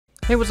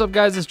Hey, what's up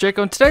guys, it's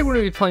Jaco, and today we're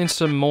going to be playing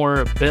some more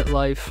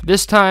Bitlife.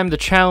 This time the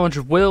challenge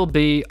will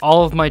be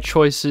all of my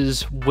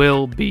choices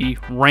will be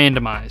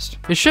randomized.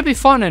 It should be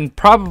fun and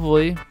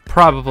probably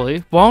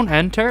won't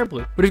end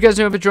terribly. But if you guys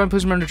do have enjoyed,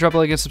 please remember to drop a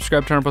like and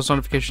subscribe, turn on post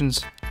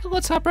notifications.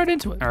 Let's hop right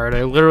into it. Alright,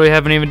 I literally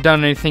haven't even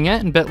done anything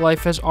yet and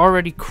Bitlife has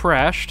already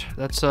crashed.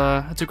 That's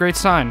a great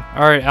sign.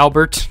 Alright,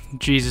 Albert.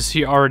 Jesus,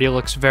 he already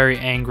looks very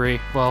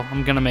angry. Well,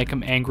 I'm gonna make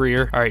him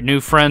angrier. Alright,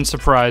 new friend,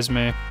 surprise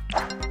me.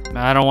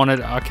 I don't want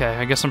to. Okay,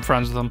 I guess I'm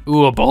friends with him.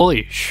 Ooh, a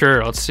bully.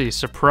 Sure, let's see.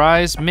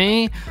 Surprise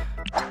me.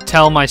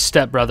 Tell my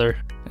stepbrother.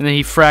 And then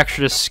he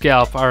fractured his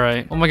scalp.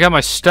 Alright. Oh my god,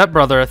 my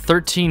stepbrother at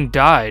 13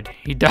 died.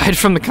 He died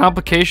from the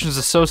complications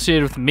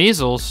associated with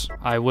measles.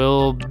 I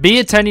will be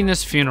attending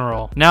his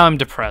funeral. Now I'm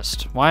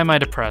depressed. Why am I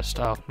depressed?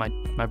 Oh,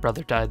 my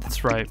brother died.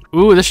 That's right.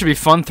 Ooh, this should be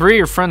fun. 3 of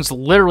your friends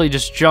literally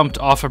just jumped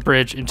off a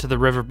bridge into the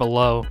river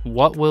below.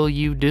 What will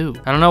you do?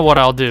 I don't know what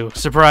I'll do.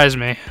 Surprise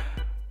me.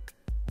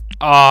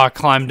 Ah,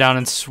 climb down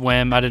and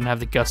swim. I didn't have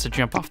the guts to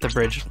jump off the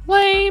bridge.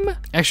 Lame.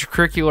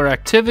 Extracurricular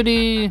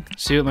activity.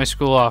 See what my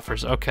school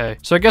offers. Okay.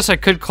 So I guess I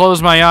could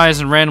close my eyes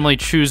and randomly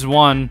choose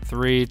one.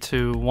 3,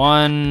 2,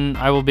 1.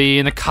 I will be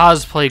in the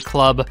cosplay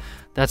club.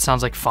 That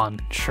sounds like fun.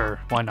 Sure,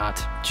 why not?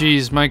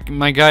 Jeez,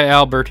 my guy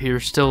Albert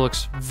here still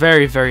looks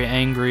very, very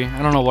angry.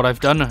 I don't know what I've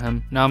done to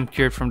him. Now I'm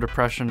cured from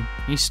depression.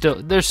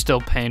 There's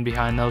still pain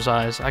behind those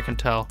eyes, I can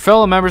tell.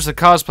 Fellow members of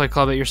the cosplay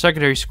club at your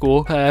secondary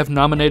school have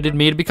nominated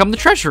me to become the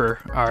treasurer.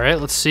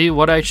 Alright, let's see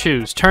what I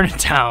choose. Turn it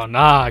down.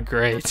 Ah,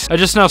 great. I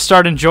just now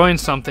start enjoying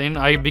something.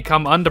 I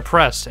become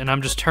undepressed, and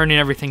I'm just turning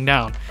everything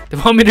down. They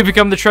want me to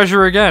become the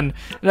treasurer again,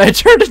 and I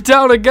turned it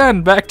down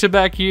again,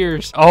 back-to-back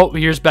years. Oh,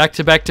 here's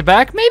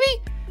back-to-back-to-back,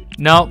 maybe?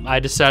 No, I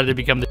decided to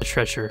become the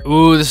treasurer.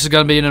 Ooh, this is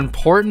gonna be an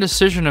important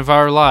decision of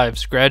our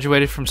lives.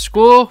 Graduated from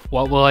school,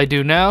 what will I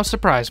do now?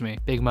 Surprise me.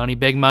 Big money,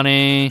 big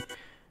money.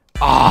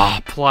 Ah,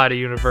 apply to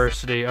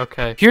university,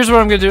 okay. Here's what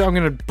I'm gonna do. I'm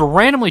gonna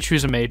randomly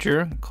choose a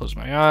major, close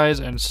my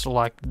eyes, and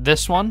select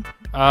this one,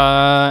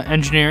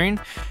 engineering.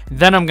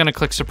 Then I'm gonna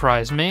click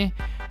surprise me,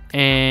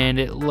 and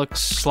it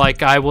looks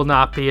like I will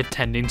not be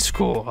attending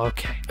school,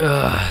 okay.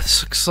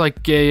 This looks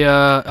like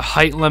a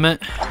height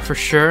limit for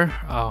sure.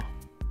 Oh.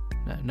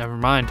 Never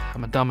mind,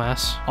 I'm a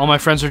dumbass. All my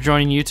friends are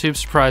joining YouTube,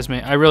 surprise me.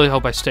 I really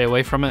hope I stay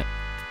away from it.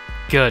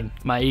 Good,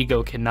 my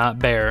ego cannot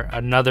bear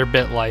another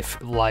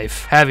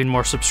Bitlife having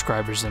more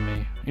subscribers than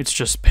me. It's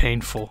just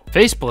painful.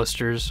 Face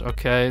blisters,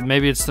 okay.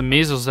 Maybe it's the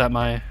measles that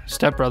my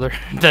stepbrother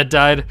that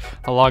died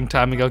a long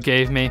time ago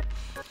gave me.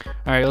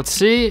 Alright, let's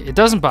see. It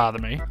doesn't bother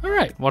me.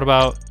 Alright, what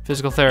about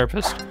physical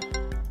therapist?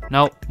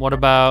 Nope. What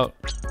about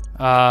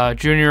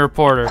junior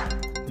reporter?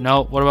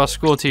 Nope. What about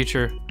school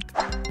teacher?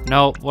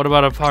 No, what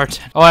about a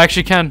part? Oh, I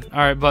actually can.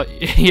 Alright,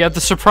 but you have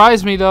to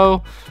surprise me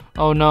though.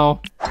 Oh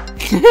no.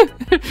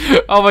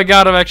 Oh my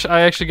god,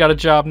 I actually got a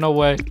job. No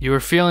way. You were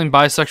feeling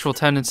bisexual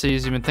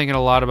tendencies. You've been thinking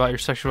a lot about your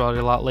sexuality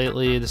a lot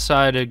letely. You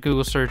decided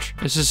Google search.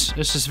 This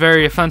is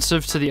very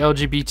offensive to the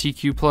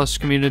LGBTQ+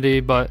 community,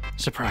 but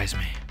surprise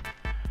me.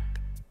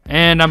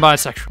 And I'm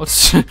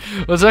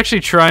bisexual. Let's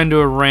actually try and do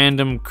a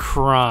random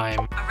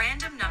crime. A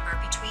random number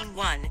between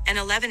 1 and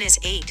 11 is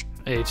 8.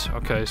 8.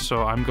 Okay,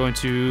 so I'm going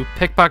to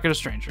pickpocket a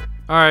stranger.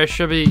 Alright,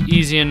 should be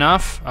easy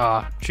enough.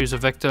 Choose a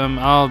victim.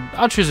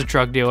 I'll choose a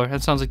drug dealer.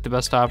 That sounds like the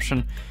best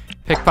option.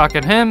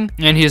 Pickpocket him,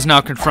 and he has now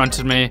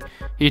confronted me.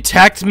 He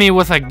attacked me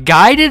with a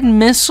guided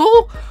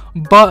missile,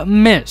 but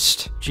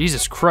missed.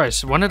 Jesus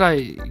Christ, when did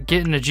I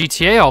get into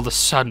GTA all of a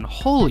sudden?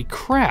 Holy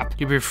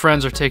crap. Your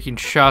friends are taking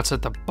shots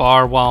at the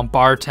bar while I'm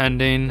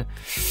bartending.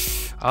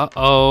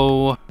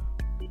 Uh-oh.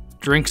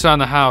 Drinks on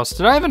the house.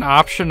 Did I have an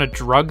option to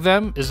drug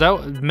them? Does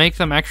that make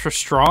them extra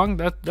strong?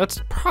 That's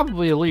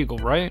probably illegal,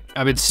 right?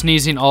 I've been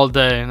sneezing all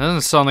day. That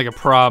doesn't sound like a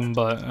problem,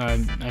 but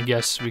I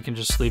guess we can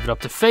just leave it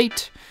up to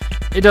fate.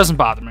 It doesn't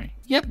bother me.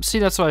 Yep, see,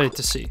 that's what I like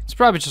to see. It's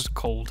probably just a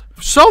cold.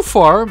 So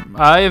far,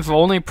 I've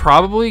only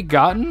probably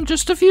gotten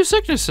just a few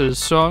sicknesses,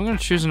 so I'm gonna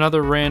choose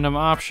another random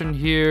option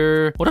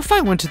here. What if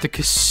I went to the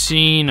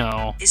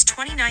casino? Is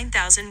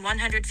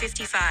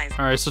 29,155.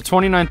 Alright, so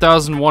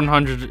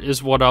 29,100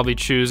 is what I'll be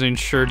choosing.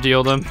 Sure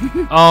deal them.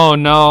 Oh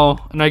no,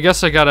 and I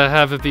guess I gotta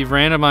have it be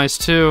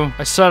randomized too.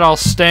 I said I'll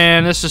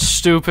stand. This is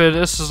stupid.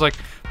 This is like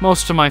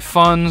most of my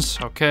funds.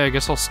 Okay, I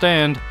guess I'll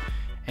stand.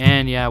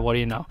 And yeah, what do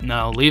you know?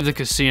 No, leave the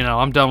casino.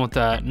 I'm done with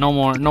that. No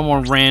more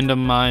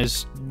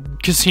randomized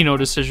casino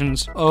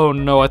decisions. Oh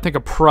no, I think a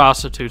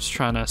prostitute's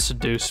trying to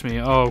seduce me.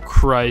 Oh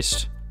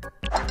Christ.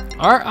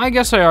 Alright, I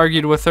guess I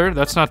argued with her.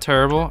 That's not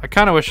terrible. I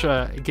kind of wish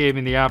it gave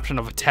me the option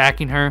of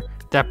attacking her.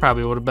 That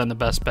probably would have been the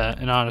best bet,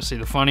 and honestly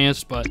the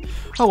funniest, but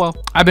oh well.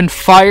 I've been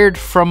fired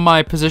from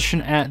my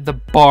position at the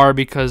bar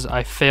because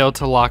I failed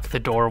to lock the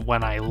door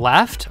when I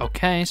left.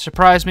 Okay,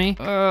 surprise me.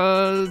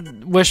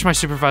 Wish my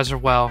supervisor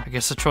well. I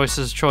guess the choice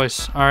is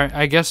choice. Alright,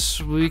 I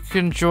guess we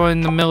can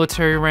join the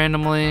military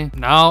randomly.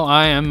 Now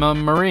I am a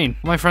Marine.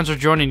 My friends are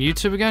joining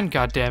YouTube again?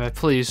 God damn it,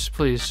 please,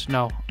 please,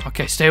 no.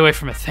 Okay, stay away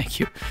from it, thank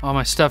you. Oh,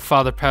 my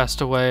stepfather passed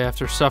away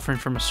after suffering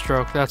from a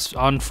stroke. That's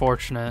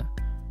unfortunate.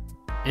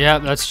 Yeah,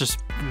 that's just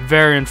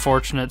very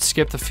unfortunate.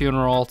 Skip the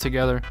funeral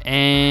altogether.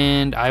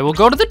 And I will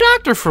go to the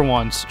doctor for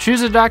once.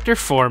 Choose a doctor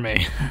for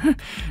me.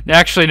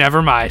 Actually,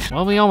 never mind.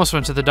 Well, we almost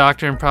went to the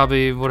doctor and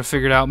probably would have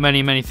figured out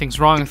many, many things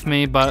wrong with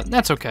me, but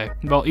that's okay.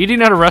 Well,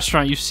 eating at a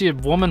restaurant, you see a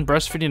woman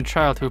breastfeeding a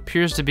child who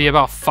appears to be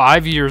about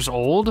 5 years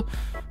old.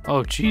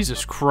 Oh,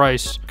 Jesus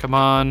Christ. Come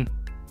on.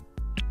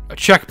 A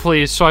check,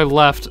 please. So I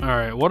left. All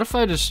right, what if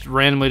I just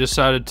randomly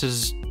decided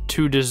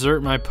to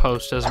desert my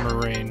post as a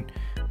Marine?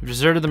 You've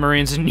deserted the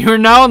Marines and you're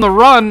now on the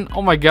run.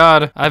 Oh my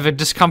God. I have a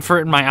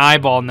discomfort in my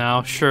eyeball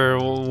now. Sure,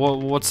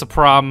 what's the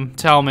problem?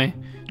 Tell me.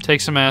 Take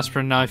some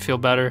aspirin, now I feel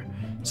better.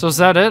 So is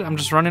that it? I'm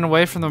just running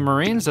away from the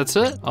Marines, that's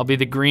it? I'll be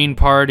the Green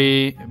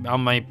Party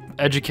on my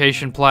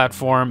education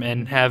platform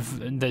and have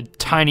the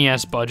tiny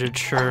ass budget,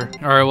 sure.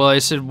 All right, well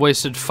I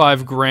wasted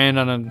 $5 grand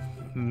on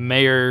a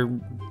mayor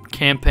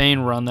campaign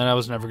run that I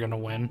was never gonna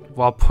win.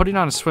 While putting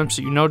on a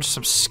swimsuit, you notice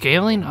some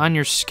scaling on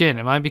your skin.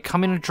 Am I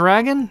becoming a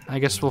dragon? I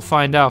guess we'll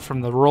find out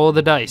from the roll of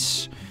the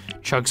dice.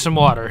 Chug some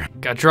water.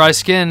 Got dry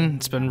skin.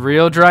 It's been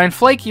real dry and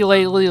flaky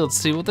lately. Let's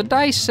see what the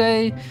dice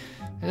say.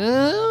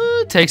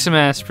 Take some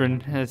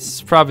aspirin.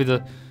 It's probably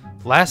the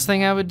last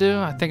thing I would do.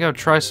 I think I would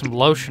try some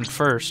lotion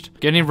first.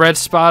 Getting red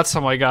spots.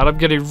 Oh my God, I'm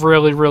getting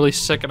really, really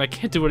sick and I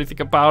can't do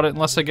anything about it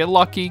unless I get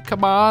lucky.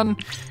 Come on.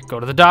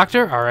 Go to the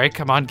doctor. All right,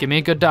 come on. Give me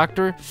a good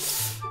doctor.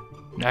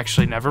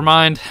 Actually, never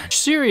mind.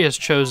 Siri has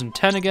chosen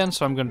 10 again,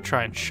 so I'm going to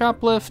try and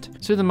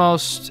shoplift. To the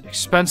most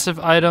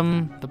expensive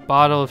item, the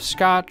bottle of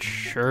scotch.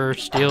 Sure,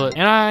 steal it.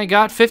 And I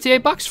got 58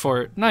 bucks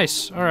for it.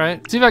 Nice. All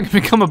right. See if I can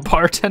become a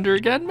bartender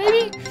again,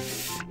 maybe?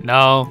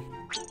 No.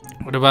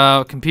 What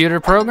about computer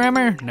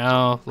programmer?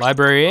 No.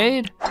 Library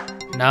aide?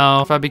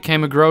 No. If I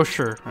became a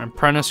grocer, an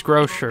apprentice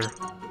grocer.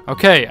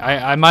 Okay,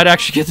 I might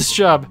actually get this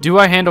job. Do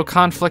I handle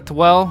conflict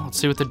well? Let's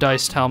see what the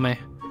dice tell me.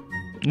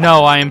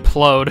 No, I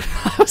implode.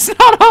 I was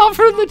not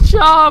offered the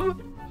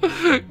job.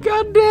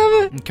 God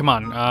damn it. Come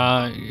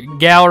on,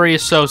 gallery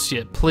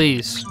associate,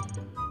 please.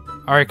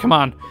 All right, come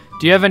on.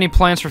 Do you have any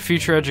plans for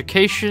future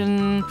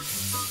education?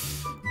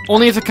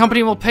 Only if the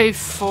company will pay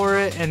for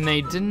it, and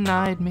they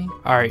denied me.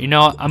 All right, you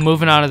know what? I'm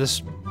moving out of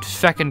this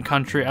feckin'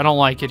 country. I don't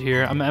like it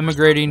here. I'm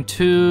emigrating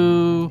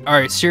to... All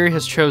right, Siri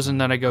has chosen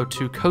that I go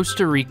to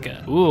Costa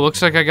Rica. Ooh,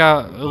 looks like I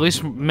got at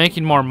least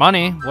making more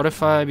money. What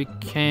if I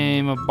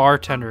became a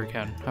bartender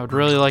again? I would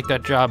really like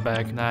that job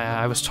back.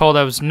 I was told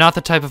I was not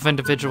the type of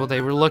individual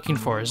they were looking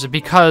for. Is it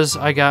because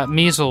I got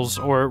measles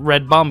or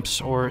red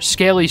bumps or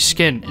scaly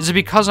skin? Is it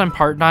because I'm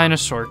part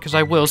dinosaur? Because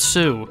I will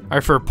sue. All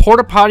right, for a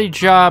porta potty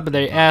job,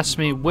 they asked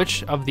me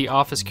which of the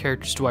Office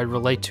characters do I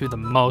relate to the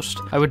most.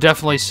 I would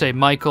definitely say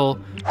Michael.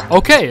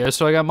 Okay,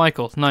 so I got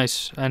Michael.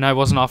 Nice. And I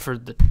wasn't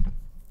offered the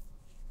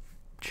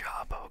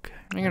job. Okay.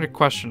 I got a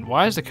question.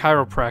 Why is the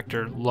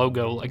chiropractor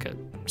logo like a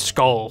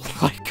skull?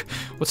 Like,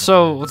 what's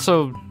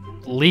so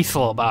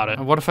lethal about it?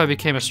 What if I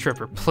became a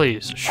stripper?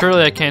 Please.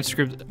 Surely I can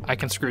screw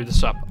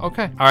this up.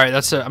 Okay. All right,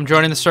 that's it. I'm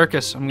joining the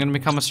circus. I'm gonna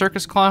become a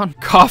circus clown.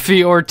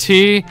 Coffee or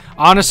tea?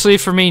 Honestly,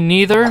 for me,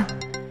 neither.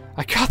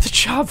 I got the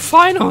job,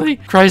 finally!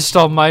 Christ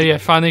almighty, I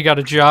finally got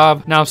a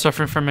job. Now I'm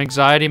suffering from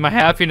anxiety. My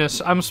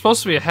happiness. I'm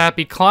supposed to be a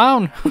happy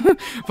clown,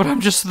 but I'm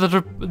just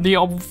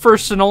the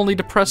first and only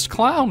depressed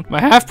clown.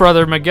 My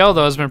half-brother, Miguel,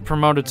 though, has been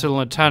promoted to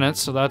lieutenant,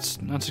 so that's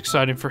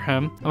exciting for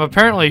him. I'm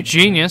apparently a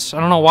genius. I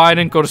don't know why I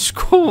didn't go to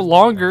school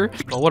longer,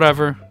 but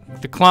whatever.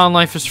 The clown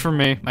life is for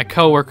me. My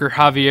coworker,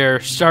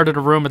 Javier, started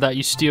a rumor that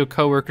you steal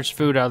coworkers'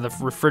 food out of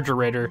the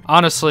refrigerator.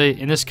 Honestly,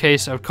 in this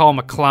case, I would call him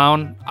a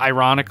clown.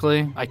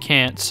 Ironically, I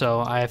can't, so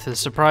I have to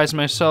surprise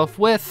myself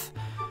with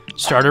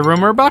start a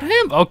rumor about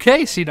him.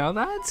 Okay, see, now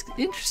that's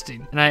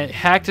interesting. And I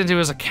hacked into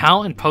his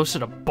account and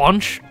posted a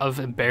bunch of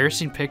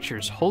embarrassing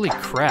pictures. Holy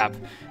crap.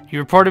 He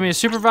reported me as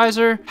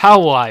supervisor. How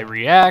will I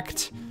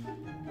react?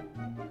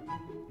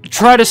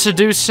 Try to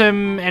seduce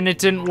him and it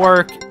didn't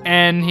work,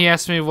 and he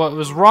asked me what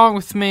was wrong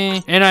with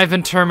me, and I've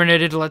been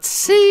terminated. Let's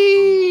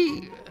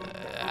see.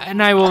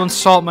 And I will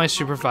insult my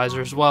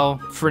supervisor as well.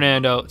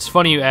 Fernando, it's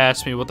funny you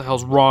asked me what the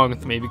hell's wrong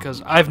with me,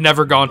 because I've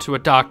never gone to a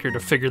doctor to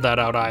figure that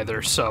out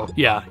either. So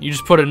yeah, you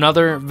just put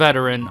another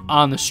veteran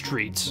on the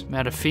streets.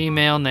 Met a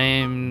female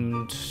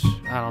named,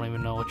 I don't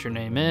even know what your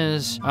name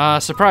is.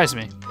 Surprise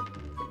me.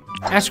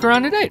 Ask her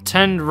on a date.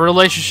 Attend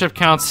relationship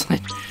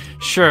counseling.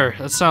 Sure,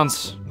 that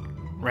sounds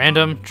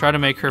random. Try to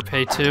make her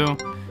pay too.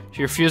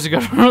 She refused to go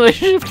to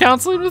relationship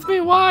counseling with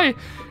me. Why?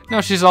 Now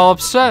she's all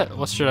upset.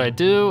 What should I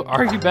do?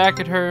 Argue back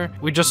at her?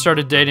 We just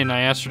started dating. I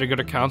asked her to go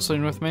to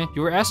counseling with me.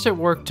 You were asked at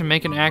work to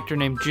make an actor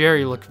named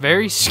Jerry look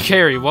very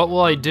scary. What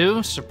will I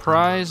do?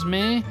 Surprise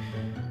me?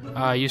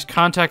 Use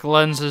contact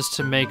lenses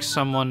to make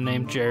someone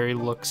named Jerry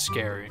look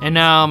scary. And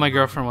now my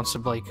girlfriend wants to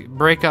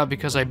break up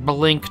because I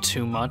blink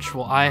too much.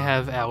 Well, I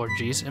have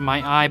allergies and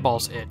my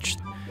eyeballs itch.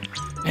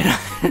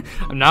 And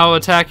I'm now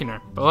attacking her.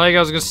 But like I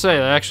was gonna say,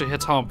 that actually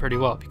hits home pretty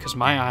well because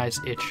my eyes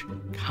itch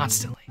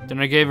constantly. Then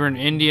I gave her an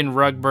Indian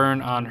rug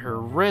burn on her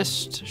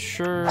wrist.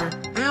 Sure.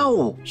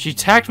 Ow! She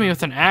attacked me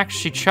with an axe.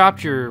 She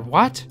chopped your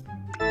what?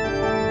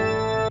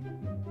 Oh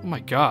my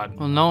god.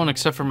 Well, no one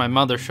except for my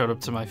mother showed up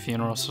to my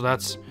funeral, so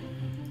that's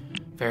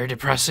Very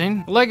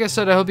depressing. Like I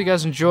said, I hope you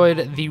guys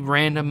enjoyed the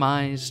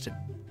randomized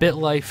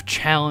Bitlife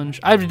challenge.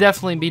 I'd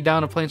definitely be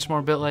down to playing some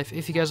more Bitlife.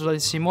 If you guys would like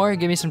to see more,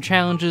 give me some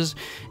challenges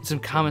and some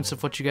comments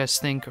of what you guys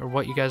think or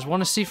what you guys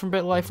want to see from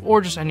Bitlife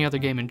or just any other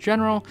game in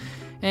general.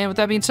 And with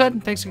that being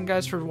said, thanks again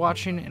guys for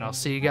watching, and I'll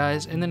see you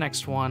guys in the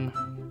next one.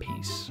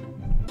 Peace.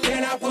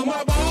 Can I put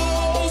my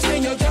balls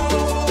in your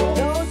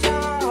jaw?